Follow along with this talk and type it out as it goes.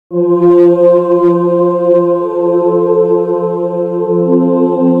Hello,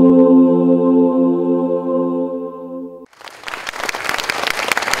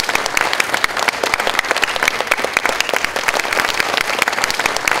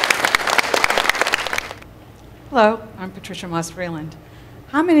 I'm Patricia Moss-Vreeland.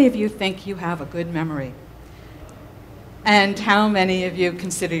 How many of you think you have a good memory? And how many of you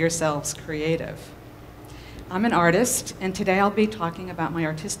consider yourselves creative? I'm an artist, and today I'll be talking about my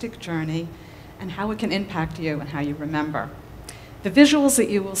artistic journey and how it can impact you and how you remember. The visuals that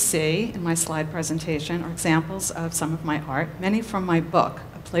you will see in my slide presentation are examples of some of my art, many from my book,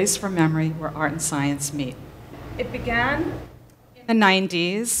 A Place for Memory Where Art and Science Meet. It began in the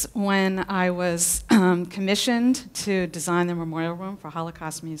 90s when I was commissioned to design the memorial room for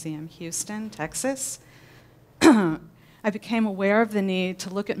Holocaust Museum Houston, Texas. I became aware of the need to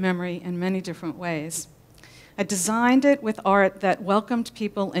look at memory in many different ways. I designed it with art that welcomed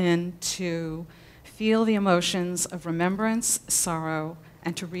people in to feel the emotions of remembrance, sorrow,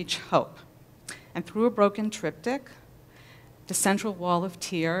 and to reach hope. And through a broken triptych, the central wall of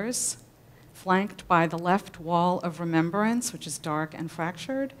tears, flanked by the left wall of remembrance, which is dark and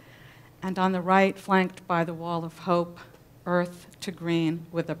fractured, and on the right, flanked by the wall of hope, earth to green,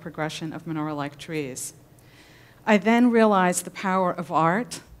 with a progression of menorah-like trees. I then realized the power of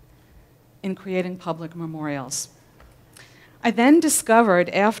art in creating public memorials. I then discovered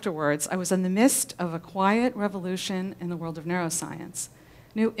afterwards I was in the midst of a quiet revolution in the world of neuroscience.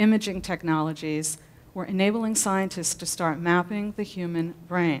 New imaging technologies were enabling scientists to start mapping the human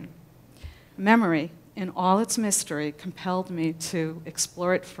brain. Memory, in all its mystery, compelled me to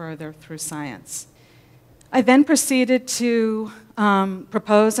explore it further through science. I then proceeded to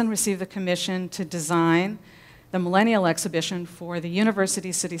propose and receive the commission to design the Millennial exhibition for the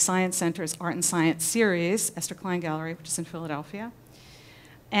University City Science Center's Art and Science series, Esther Klein Gallery, which is in Philadelphia.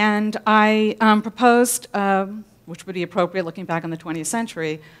 And I proposed, which would be appropriate looking back on the 20th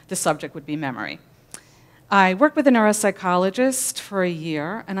century, the subject would be memory. I worked with a neuropsychologist for a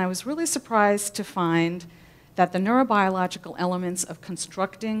year, and I was really surprised to find that the neurobiological elements of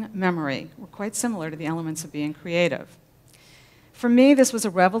constructing memory were quite similar to the elements of being creative. For me, this was a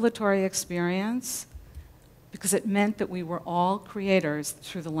revelatory experience because it meant that we were all creators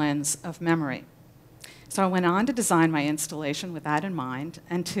through the lens of memory. So I went on to design my installation with that in mind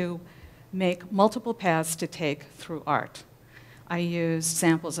and to make multiple paths to take through art. I used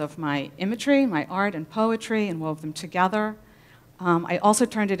samples of my imagery, my art, and poetry and wove them together. I also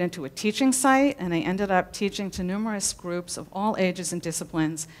turned it into a teaching site, and I ended up teaching to numerous groups of all ages and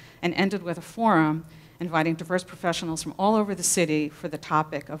disciplines, and ended with a forum inviting diverse professionals from all over the city for the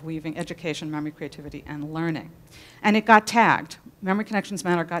topic of weaving education, memory, creativity, and learning. And it got tagged. Memory Connections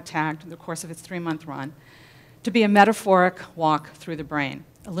Matter got tagged in the course of its 3-month run to be a metaphoric walk through the brain,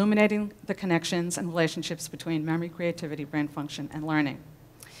 illuminating the connections and relationships between memory, creativity, brain function, and learning.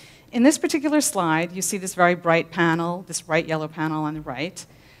 In this particular slide, you see this very bright panel, this bright yellow panel on the right.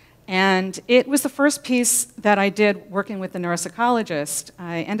 And it was the first piece that I did working with the neuropsychologist.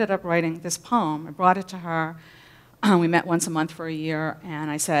 I ended up writing this poem. I brought it to her. We met once a month for a year,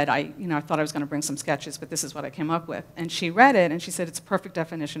 and I said, I thought I was going to bring some sketches, but this is what I came up with. And she read it, and she said, it's a perfect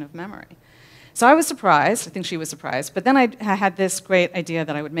definition of memory. So I was surprised. I think she was surprised. But then I had this great idea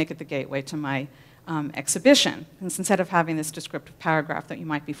that I would make it the gateway to my exhibition. And instead of having this descriptive paragraph that you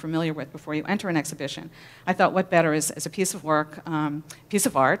might be familiar with before you enter an exhibition, I thought what better is as a piece of work, piece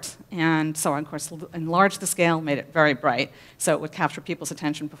of art, and so I, of course, enlarged the scale, made it very bright, so it would capture people's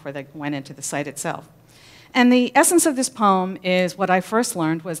attention before they went into the site itself. And the essence of this poem is what I first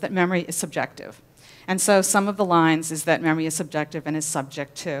learned was that memory is subjective. And so some of the lines is that memory is subjective and is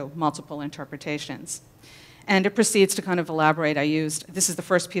subject to multiple interpretations. And it proceeds to kind of elaborate. This is the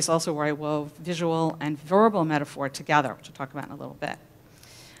first piece also where I wove visual and verbal metaphor together, which I'll talk about in a little bit.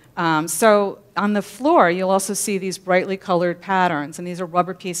 So on the floor, you'll also see these brightly colored patterns, and these are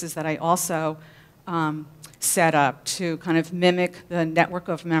rubber pieces that I also set up to kind of mimic the network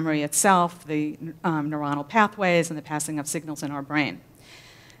of memory itself, the neuronal pathways, and the passing of signals in our brain.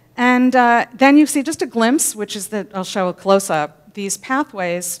 And then you see just a glimpse, which is that I'll show a close-up. These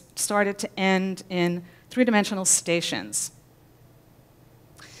pathways started to end in three-dimensional stations.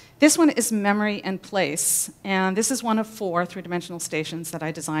 This one is memory and place, and this is one of 4 three-dimensional stations that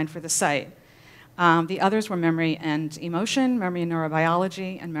I designed for the site. The others were memory and emotion, memory and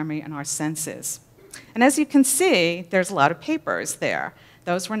neurobiology, and memory and our senses. And as you can see, there's a lot of papers there.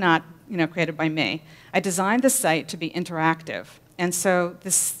 Those were not created by me. I designed the site to be interactive, and so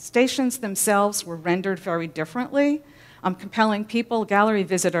the stations themselves were rendered very differently, compelling people, gallery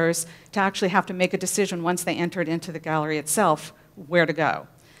visitors, to actually have to make a decision once they entered into the gallery itself, where to go.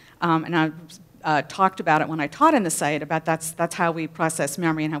 And I talked about it when I taught in the site, about that's how we process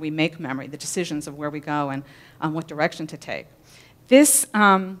memory and how we make memory, the decisions of where we go and what direction to take. This,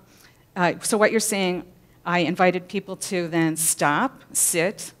 so what you're seeing, I invited people to then stop,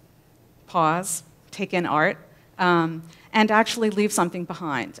 sit, pause, take in art, and actually leave something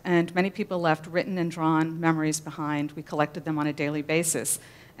behind. And many people left written and drawn memories behind. We collected them on a daily basis.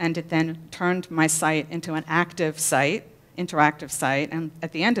 And it then turned my site into an active site, interactive site. And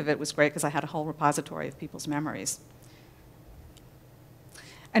at the end of it was great because I had a whole repository of people's memories.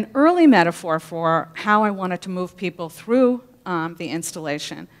 An early metaphor for how I wanted to move people through the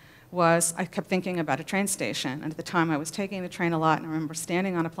installation was I kept thinking about a train station. And at the time I was taking the train a lot, and I remember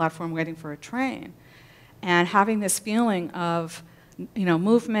standing on a platform waiting for a train and having this feeling of, you know,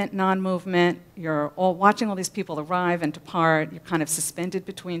 movement, non-movement. You're all watching all these people arrive and depart. You're kind of suspended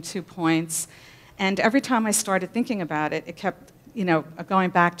between 2 points. And every time I started thinking about it, it kept, you know,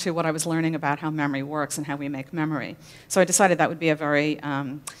 going back to what I was learning about how memory works and how we make memory. So I decided that would be a very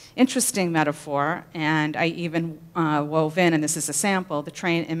interesting metaphor, and I even wove in, and this is a sample, the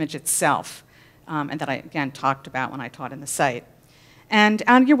train image itself, and that I, again, talked about when I taught in the site. And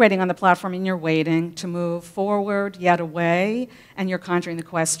you're waiting on the platform, and you're waiting to move forward, yet away, and you're conjuring the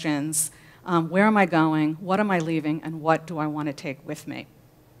questions, where am I going, what am I leaving, and what do I want to take with me?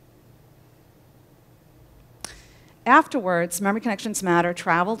 Afterwards, Memory Connections Matter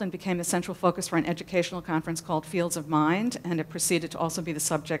traveled and became the central focus for an educational conference called Fields of Mind, and it proceeded to also be the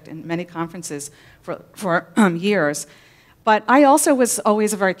subject in many conferences for years. But I also was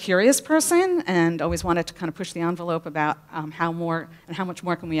always a very curious person and always wanted to kind of push the envelope about how much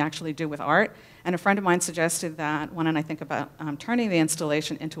more can we actually do with art. And a friend of mine suggested that, why don't I think about turning the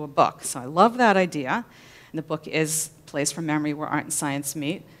installation into a book. So I love that idea. And the book is a place for memory where art and science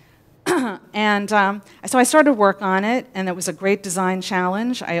meet. And so I started work on it, and it was a great design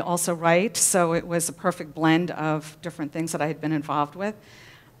challenge. I also write, so it was a perfect blend of different things that I had been involved with.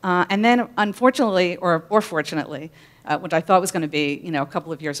 And then, unfortunately, or fortunately, what I thought was going to be, you know, a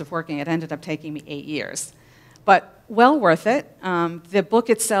couple of years of working, it ended up taking me 8 years. But well worth it. The book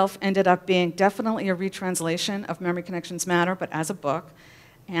itself ended up being definitely a retranslation of Memory Connections Matter, but as a book.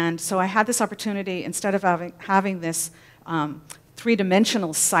 And so I had this opportunity, instead of having this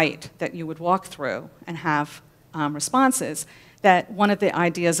three-dimensional site that you would walk through and have responses, that one of the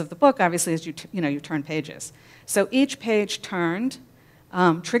ideas of the book, obviously, is you turn pages. So each page turned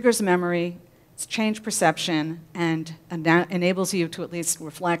triggers memory, change perception, and enables you to at least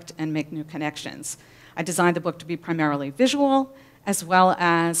reflect and make new connections. I designed the book to be primarily visual, as well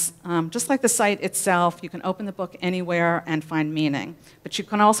as, just like the site itself, you can open the book anywhere and find meaning. But you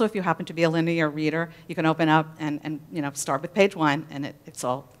can also, if you happen to be a linear reader, you can open up and start with page 1, and it's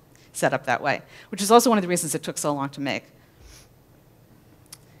all set up that way, which is also one of the reasons it took so long to make.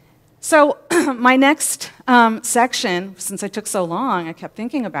 So my next section, since I took so long, I kept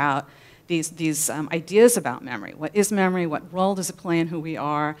thinking about these ideas about memory. What is memory? What role does it play in who we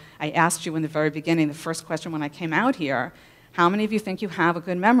are? I asked you in the very beginning, the first question when I came out here, how many of you think you have a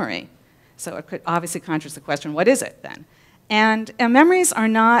good memory? So it obviously conjures the question, what is it then? And memories are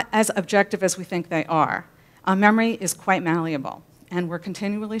not as objective as we think they are. Memory is quite malleable, and we're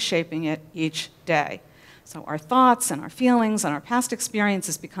continually shaping it each day. So our thoughts and our feelings and our past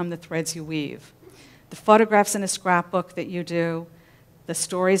experiences become the threads you weave. The photographs in a scrapbook that you do, the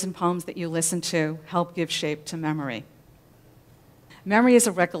stories and poems that you listen to help give shape to memory. Memory is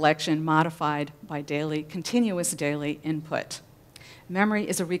a recollection modified by continuous daily input. Memory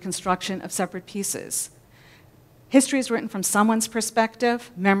is a reconstruction of separate pieces. History is written from someone's perspective.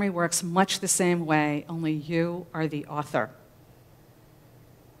 Memory works much the same way, only you are the author.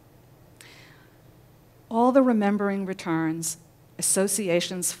 All the remembering returns,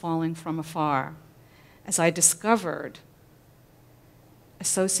 associations falling from afar. As I discovered,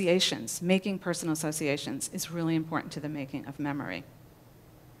 associations, making personal associations, is really important to the making of memory.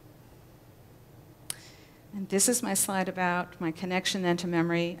 And this is my slide about my connection then to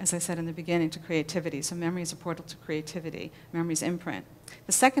memory, as I said in the beginning, to creativity. So memory is a portal to creativity, memory's imprint.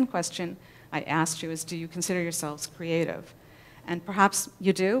 The second question I asked you is, do you consider yourselves creative? And perhaps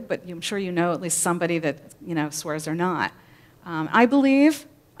you do, but I'm sure you know at least somebody that swears they're not. I believe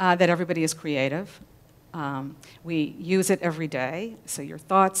that everybody is creative. We use it every day. So your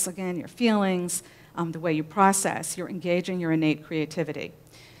thoughts, again, your feelings, the way you process, you're engaging your innate creativity.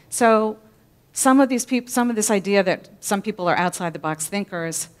 So some of this idea that some people are outside-the-box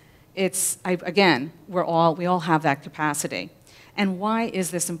thinkers, again, we all have that capacity. And why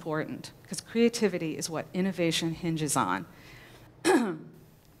is this important? Because creativity is what innovation hinges on.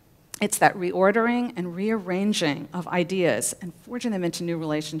 It's that reordering and rearranging of ideas and forging them into new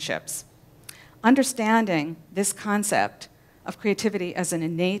relationships. Understanding this concept of creativity as an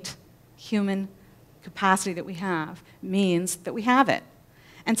innate human capacity that we have means that we have it.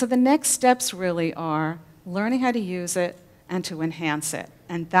 And so the next steps really are learning how to use it and to enhance it.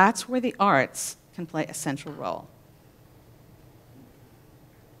 And that's where the arts can play a central role.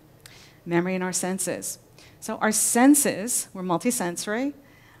 Memory and our senses. So our senses, we're multisensory.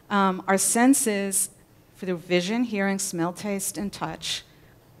 Our senses, through vision, hearing, smell, taste, and touch,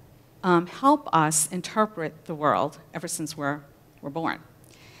 help us interpret the world ever since we're born.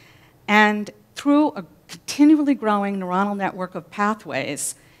 And through a continually growing neuronal network of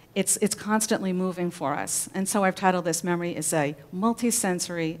pathways, it's constantly moving for us. And so I've titled this Memory is a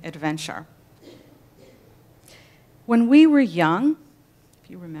Multisensory Adventure. When we were young, if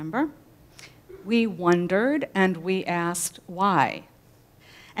you remember, we wondered and we asked why.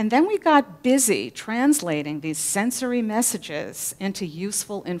 And then we got busy translating these sensory messages into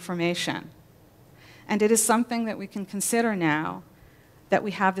useful information. And it is something that we can consider now, that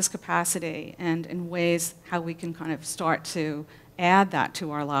we have this capacity, and in ways how we can kind of start to add that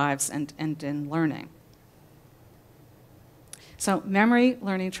to our lives and in learning. So memory,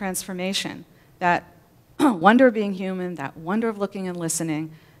 learning, transformation, that wonder of being human, that wonder of looking and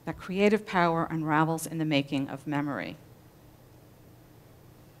listening, that creative power unravels in the making of memory.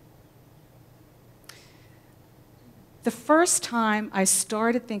 The first time I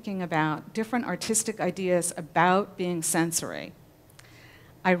started thinking about different artistic ideas about being sensory,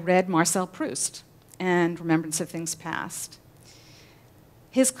 I read Marcel Proust and Remembrance of Things Past.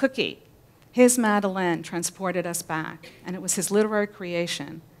 His cookie, his Madeleine, transported us back, and it was his literary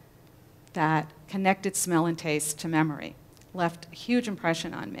creation that connected smell and taste to memory, left a huge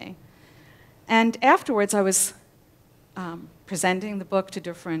impression on me. And afterwards, I was presenting the book to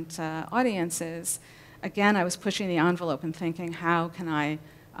different audiences. Again, I was pushing the envelope and thinking, how can I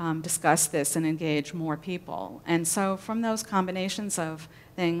discuss this and engage more people? And so from those combinations of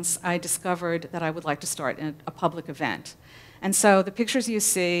things, I discovered that I would like to start a public event. And so the pictures you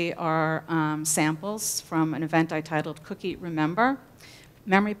see are samples from an event I titled Cook, Eat, Remember,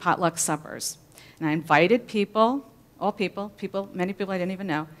 Memory Potluck Suppers. And I invited people, all people, many people I didn't even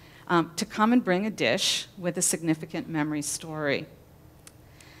know, to come and bring a dish with a significant memory story.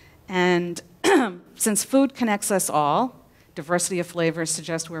 And since food connects us all, diversity of flavors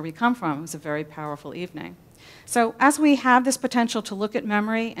suggest where we come from. It was a very powerful evening. So as we have this potential to look at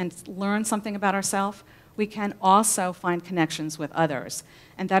memory and learn something about ourselves, we can also find connections with others.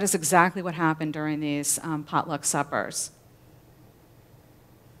 And that is exactly what happened during these potluck suppers.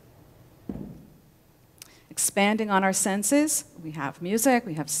 Expanding on our senses, we have music,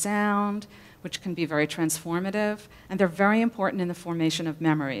 we have sound, which can be very transformative, and they're very important in the formation of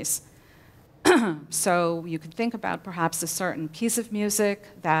memories. So you could think about perhaps a certain piece of music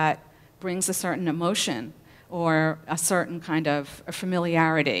that brings a certain emotion or a certain kind of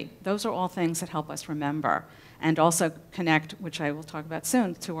familiarity. Those are all things that help us remember and also connect, which I will talk about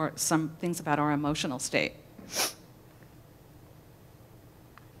soon, to some things about our emotional state.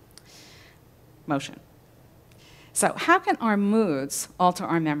 Motion. So how can our moods alter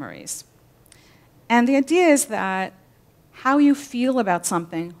our memories? And the idea is that how you feel about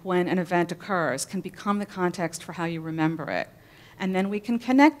something when an event occurs can become the context for how you remember it. And then we can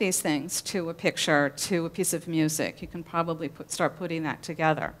connect these things to a picture, to a piece of music. You can probably start putting that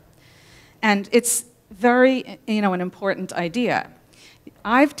together. And it's very, an important idea.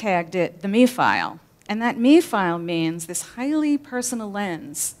 I've tagged it the me file. And that me file means this highly personal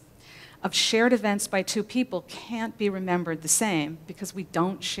lens of shared events by two people can't be remembered the same because we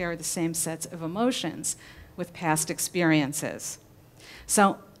don't share the same sets of emotions with past experiences.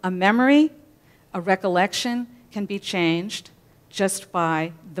 So a memory, a recollection can be changed just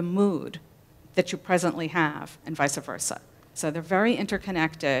by the mood that you presently have and vice versa. So they're very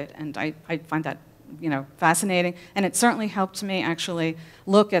interconnected, and I find that fascinating, and it certainly helped me actually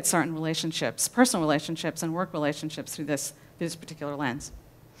look at certain relationships, personal relationships and work relationships through this particular lens.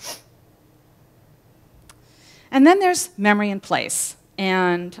 And then there's memory and place.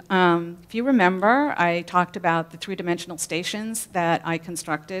 And if you remember, I talked about the three-dimensional stations that I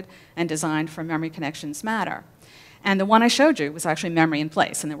constructed and designed for Memory Connections Matter. And the one I showed you was actually memory and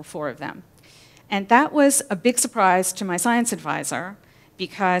place, and there were 4 of them. And that was a big surprise to my science advisor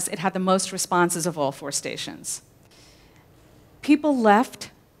because it had the most responses of all 4 stations. People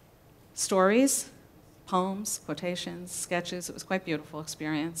left stories, poems, quotations, sketches. It was quite a beautiful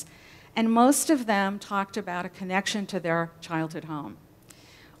experience. And most of them talked about a connection to their childhood home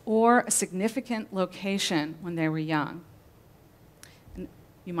or a significant location when they were young. And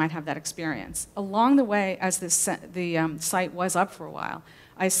you might have that experience. Along the way, as the site was up for a while,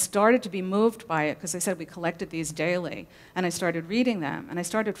 I started to be moved by it, because they said we collected these daily, and I started reading them, and I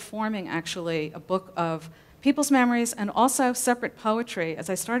started forming actually a book of people's memories and also separate poetry, as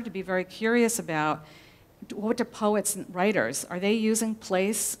I started to be very curious about what do poets and writers, are they using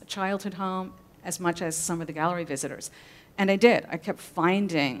place, childhood home, as much as some of the gallery visitors? And I did. I kept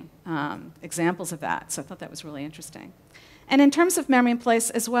finding examples of that, so I thought that was really interesting. And in terms of memory and place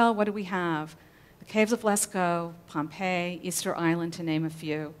as well, what do we have? The Caves of Lascaux, Pompeii, Easter Island, to name a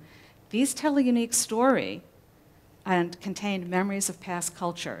few. These tell a unique story and contain memories of past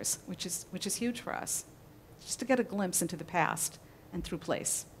cultures, which is huge for us, just to get a glimpse into the past and through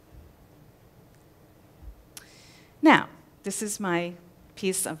place. Now, this is my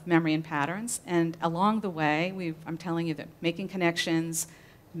piece of memory and patterns, and along the way, I'm telling you that making connections,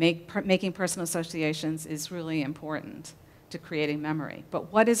 making personal associations is really important to creating memory.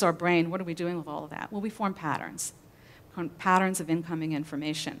 But what is our brain? What are we doing with all of that? Well, we form patterns of incoming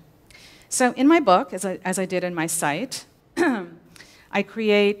information. So in my book, as I did in my site, I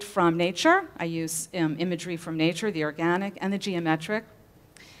create from nature. I use imagery from nature, the organic and the geometric.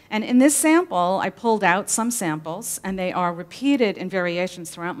 And in this sample, I pulled out some samples, and they are repeated in variations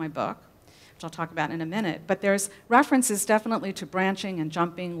throughout my book, which I'll talk about in a minute. But there's references definitely to branching and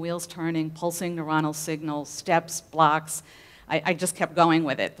jumping, wheels turning, pulsing neuronal signals, steps, blocks. I just kept going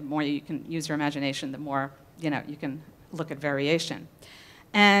with it. The more you can use your imagination, the more you can look at variation.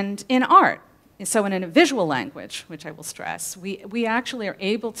 And in art, so in a visual language, which I will stress, we actually are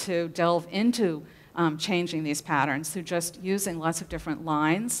able to delve into changing these patterns through just using lots of different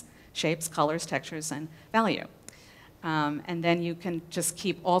lines, shapes, colors, textures, and value. And then you can just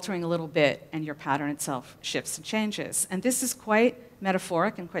keep altering a little bit, and your pattern itself shifts and changes. And this is quite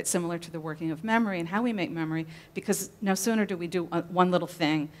metaphoric and quite similar to the working of memory and how we make memory, because no sooner do we do one little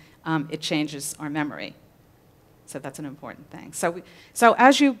thing, it changes our memory. So that's an important thing. So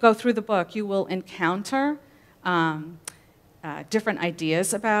as you go through the book, you will encounter different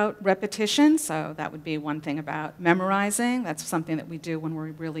ideas about repetition. So that would be one thing about memorizing. That's something that we do when we're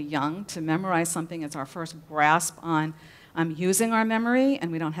really young. To memorize something is our first grasp on using our memory,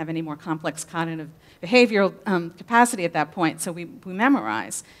 and we don't have any more complex cognitive behavioral capacity at that point, so we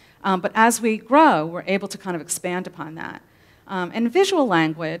memorize. But as we grow, we're able to kind of expand upon that. And visual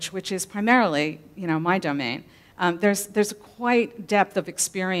language, which is primarily my domain, there's a quite depth of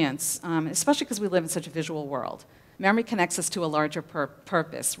experience, especially because we live in such a visual world. Memory connects us to a larger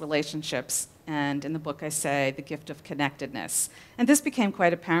purpose, relationships, and in the book I say, the gift of connectedness. And this became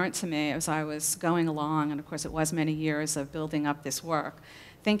quite apparent to me as I was going along, and of course it was many years of building up this work,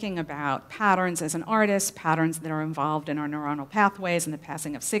 thinking about patterns as an artist, patterns that are involved in our neuronal pathways and the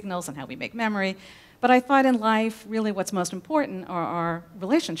passing of signals and how we make memory. But I thought in life, really what's most important are our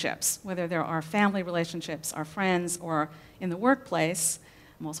relationships, whether they're our family relationships, our friends, or in the workplace.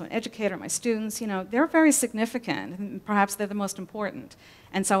 I'm also an educator, my students, they're very significant, and perhaps they're the most important.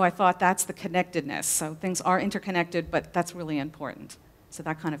 And so I thought that's the connectedness. So things are interconnected, but that's really important. So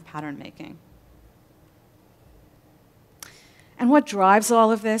that kind of pattern making. And what drives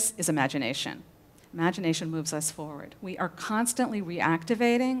all of this is imagination. Imagination moves us forward. We are constantly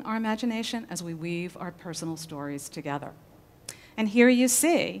reactivating our imagination as we weave our personal stories together. And here you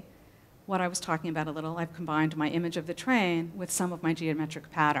see what I was talking about a little. I've combined my image of the train with some of my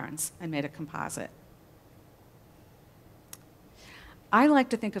geometric patterns and made a composite. I like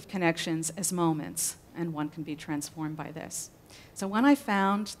to think of connections as moments, and one can be transformed by this. So when I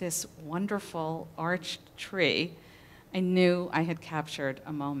found this wonderful arched tree, I knew I had captured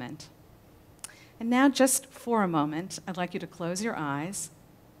a moment. And now, just for a moment, I'd like you to close your eyes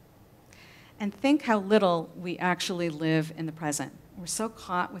and think how little we actually live in the present. We're so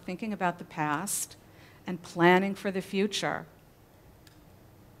caught with thinking about the past and planning for the future.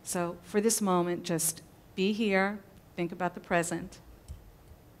 So for this moment, just be here, think about the present.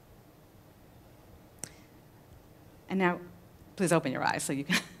 And now, please open your eyes so you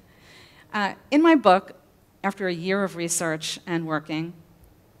can. In my book, after a year of research and working,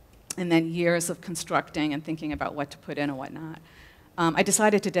 and then years of constructing and thinking about what to put in and what not, I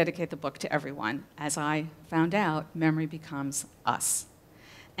decided to dedicate the book to everyone. As I found out, memory becomes us.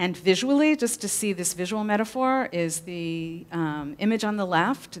 And visually, just to see this visual metaphor, is the image on the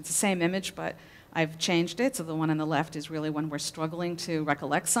left. It's the same image, but I've changed it. So the one on the left is really when we're struggling to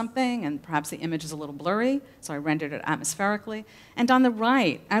recollect something, and perhaps the image is a little blurry, so I rendered it atmospherically. And on the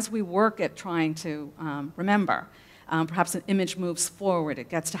right, as we work at trying to remember, perhaps an image moves forward, it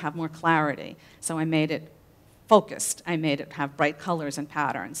gets to have more clarity. So I made it focused. I made it have bright colors and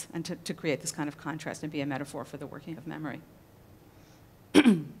patterns, and to create this kind of contrast and be a metaphor for the working of memory.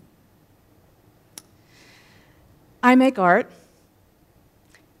 I make art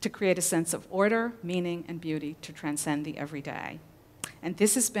to create a sense of order, meaning, and beauty to transcend the everyday. And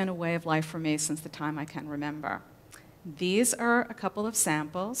this has been a way of life for me since the time I can remember. These are a couple of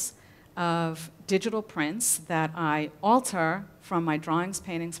samples of digital prints that I alter from my drawings,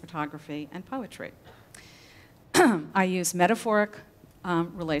 paintings, photography, and poetry. I use metaphoric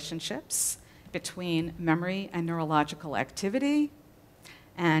relationships between memory and neurological activity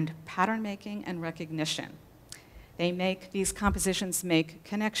and pattern making and recognition. These compositions make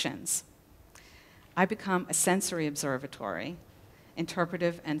connections. I become a sensory observatory,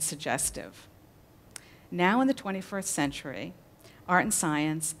 interpretive and suggestive. Now in the 21st century, art and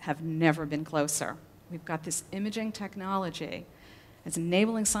science have never been closer. We've got this imaging technology that's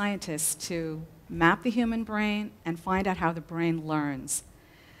enabling scientists to map the human brain and find out how the brain learns.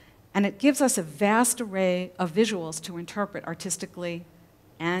 And it gives us a vast array of visuals to interpret artistically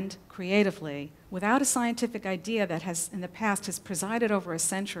and creatively without a scientific idea that has, in the past, has presided over a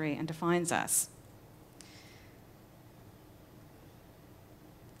century and defines us.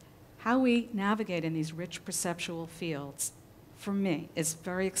 How we navigate in these rich perceptual fields, for me, is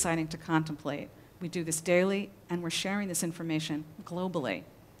very exciting to contemplate. We do this daily, and we're sharing this information globally.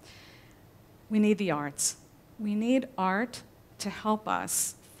 We need the arts. We need art to help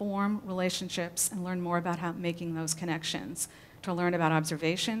us form relationships and learn more about how making those connections, to learn about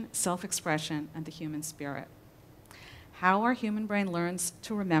observation, self-expression, and the human spirit. How our human brain learns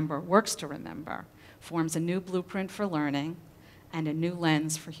to remember, works to remember, forms a new blueprint for learning and a new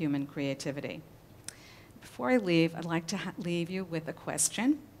lens for human creativity. Before I leave, I'd like to leave you with a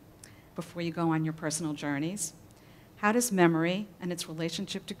question before you go on your personal journeys. How does memory and its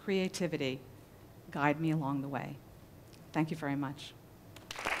relationship to creativity guide me along the way? Thank you very much.